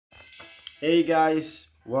Hey guys,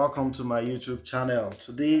 welcome to my YouTube channel.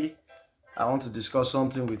 Today I want to discuss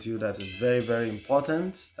something with you that is very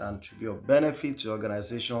important and should be of benefit to your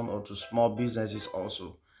organization or to small businesses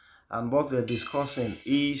also. And what we're discussing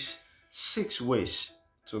is 6 ways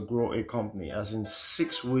to grow a company, as in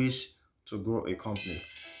 6 ways to grow a company.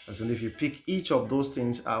 As in, if you pick each of those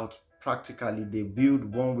things out, practically they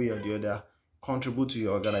build one way or the other, contribute to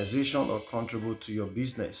your organization or contribute to your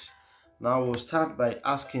business. Now we'll start by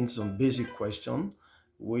asking some basic question,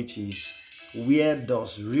 which is, where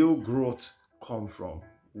does real growth come from?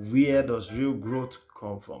 Where does real growth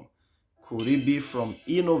come from? Could it be from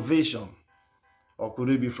innovation or could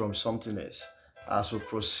it be from something else? As we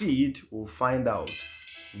proceed, we'll find out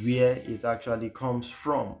where it actually comes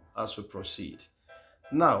from as we proceed.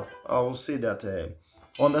 Now, I will say that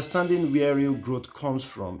understanding where real growth comes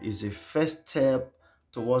from is a first step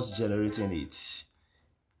towards generating it.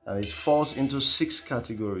 And it falls into 6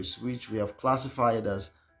 categories, which we have classified as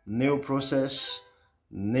new process,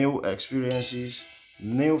 new experiences,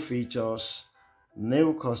 new features,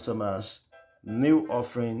 new customers, new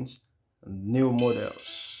offerings, and new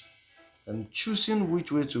models. And choosing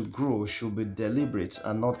which way to grow should be deliberate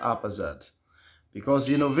and not haphazard, because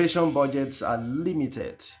innovation budgets are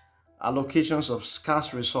limited. Allocations of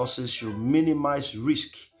scarce resources should minimize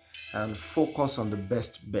risk and focus on the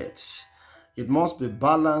best bets. It must be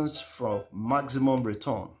balanced for maximum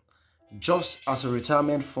return, just as a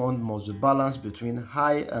retirement fund must be balanced between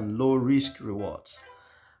high and low risk rewards.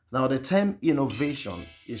 Now, the term innovation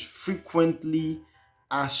is frequently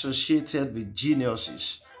associated with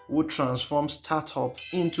geniuses who transform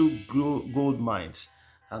startups into gold mines.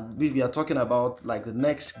 And we are talking about like the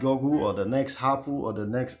next Google or the next Apple or the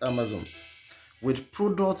next Amazon, with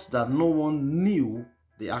products that no one knew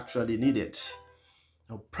they actually needed.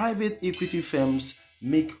 Now, private equity firms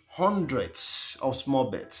make hundreds of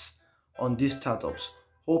small bets on these startups,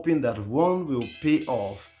 hoping that one will pay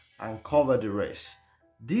off and cover the rest.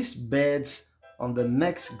 These bets on the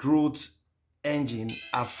next growth engine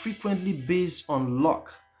are frequently based on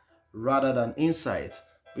luck rather than insight,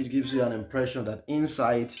 which gives you an impression that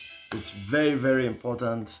insight is very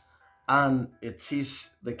important, and it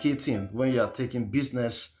is the key thing when you are taking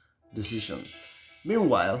business decisions.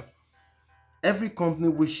 Meanwhile, every company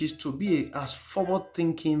wishes to be as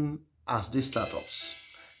forward-thinking as these startups.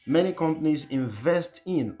 Many companies invest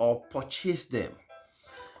in or purchase them,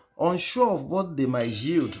 unsure of what they might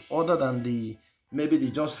yield other than maybe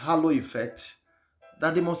the just halo effect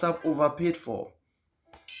that they must have overpaid for.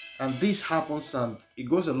 And this happens and it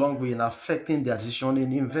goes a long way in affecting their decision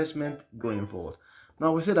in investment going forward.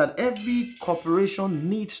 Now we say that every corporation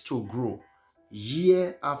needs to grow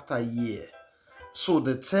year after year. So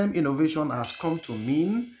the term innovation has come to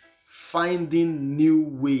mean finding new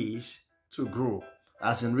ways to grow,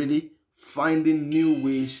 as in really finding new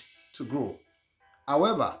ways to grow.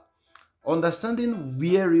 However, understanding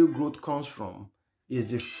where real growth comes from is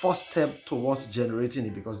the first step towards generating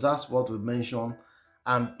it, because that's what we mentioned,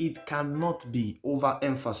 and it cannot be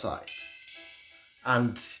overemphasized.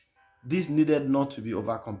 And this needed not to be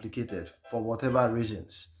overcomplicated for whatever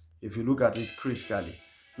reasons, if you look at it critically.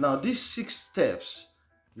 Now, these 6 steps,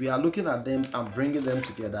 we are looking at them and bringing them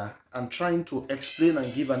together and trying to explain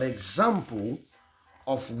and give an example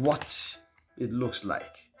of what it looks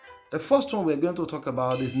like. The first one we're going to talk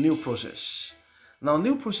about is new process. Now,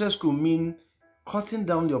 new process could mean cutting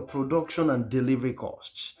down your production and delivery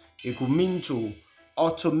costs. It could mean to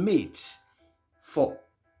automate for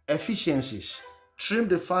efficiencies, trim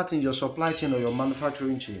the fat in your supply chain or your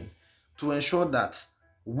manufacturing chain to ensure that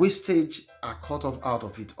wastage are cut off out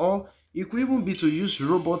of it. Or it could even be to use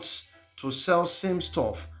robots to sell same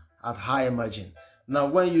stuff at higher margin. Now,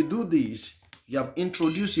 when you do this, you have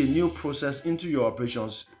introduced a new process into your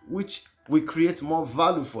operations, which will create more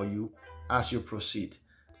value for you as you proceed.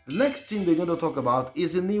 The next thing we're going to talk about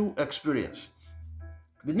is a new experience.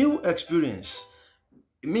 The new experience,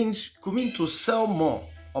 could mean to sell more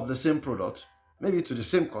of the same product, maybe to the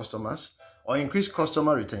same customers, or increase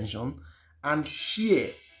customer retention and share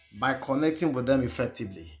by connecting with them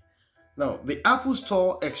effectively. Now, the Apple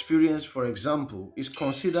Store experience, for example, is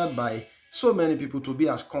considered by so many people to be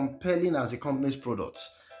as compelling as the company's products.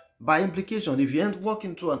 By implication, if you walk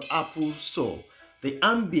into an Apple Store, the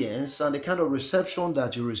ambience and the kind of reception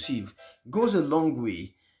that you receive goes a long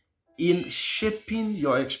way in shaping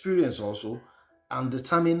your experience also and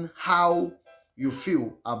determine how you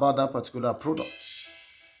feel about that particular product.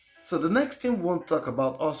 So the next thing we want to talk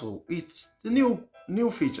about also is the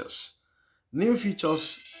new features. New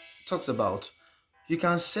features talks about you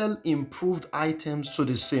can sell improved items to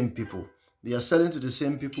the same people. They are selling to the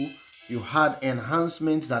same people. You had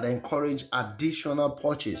enhancements that encourage additional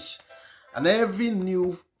purchase. And every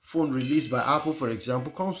new phone released by Apple, for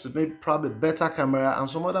example, comes with maybe probably better camera and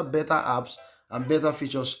some other better apps and better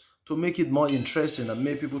features to make it more interesting and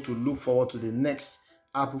make people to look forward to the next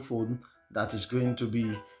Apple phone that is going to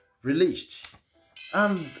be released.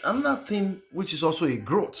 And another thing which is also a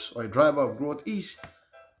growth or a driver of growth is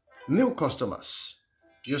new customers.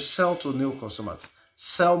 You sell to new customers.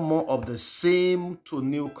 Sell more of the same to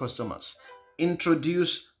new customers.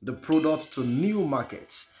 Introduce the product to new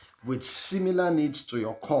markets with similar needs to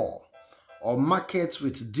your core, or markets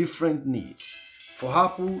with different needs. For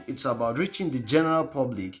Apple, it's about reaching the general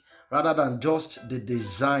public rather than just the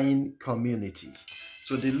design community.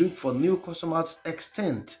 So they look for new customers,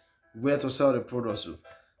 extend where to sell the products to.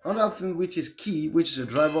 Another thing which is key, which is a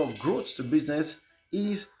driver of growth to business,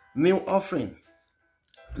 is new offering.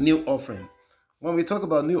 New offering. When we talk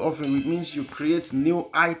about new offering, it means you create new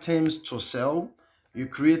items to sell, you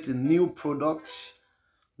create a new product,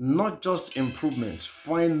 not just improvements.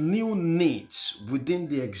 Find new needs within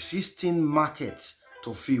the existing market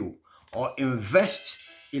to fill, or invest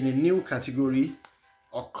in a new category,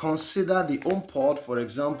 or consider the HomePod, for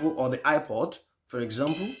example, or the iPod, for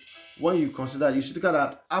example. When you consider, you should look at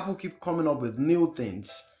that Apple keep coming up with new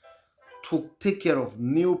things to take care of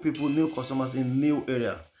new people, new customers in new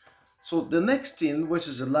area. So the next thing, which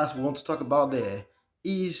is the last we want to talk about there,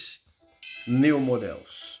 is new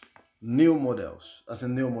models. New models, as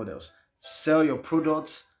in new models. Sell your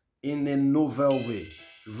products in a novel way.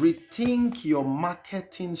 Rethink your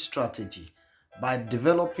marketing strategy by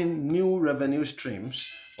developing new revenue streams,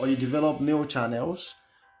 or you develop new channels,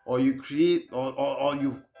 or you create or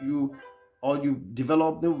you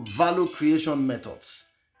develop new value creation methods.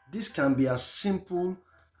 This can be as simple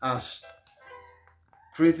as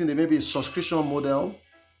creating maybe a subscription model,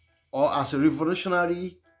 or as a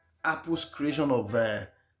revolutionary Apple's creation of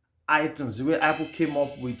iTunes, the way Apple came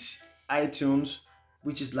up with iTunes,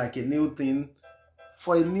 which is like a new thing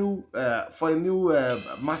for a new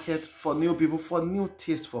market, for new people, for new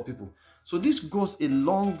taste for people. So this goes a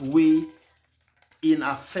long way in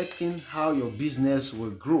affecting how your business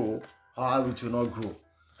will grow or how it will not grow.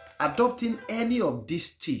 Adopting any of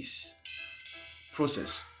these T's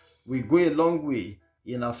process will go a long way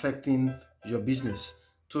in affecting your business.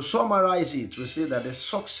 To summarize it, we say that the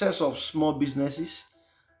success of small businesses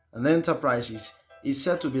and enterprises is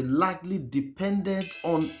said to be largely dependent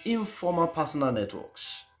on informal personal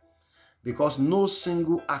networks, because no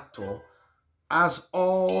single actor has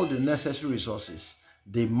all the necessary resources.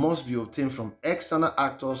 They must be obtained from external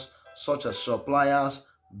actors such as suppliers,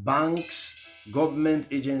 banks, government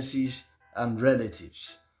agencies, and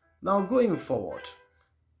relatives. Now, going forward,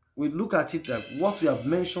 we look at it that what we have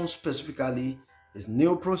mentioned specifically is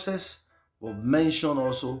new process. We've mentioned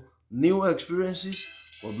also new experiences.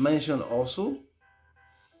 We've mentioned also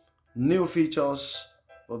new features.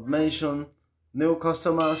 We've mentioned new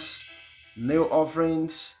customers, new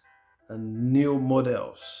offerings, and new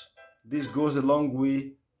models. This goes a long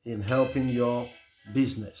way in helping your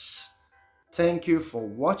business. Thank you for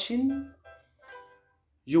watching.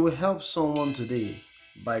 You will help someone today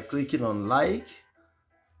by clicking on like,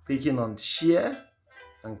 clicking on share,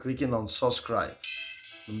 and clicking on subscribe.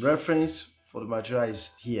 The reference for the material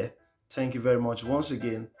is here. Thank you very much once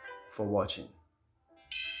again for watching.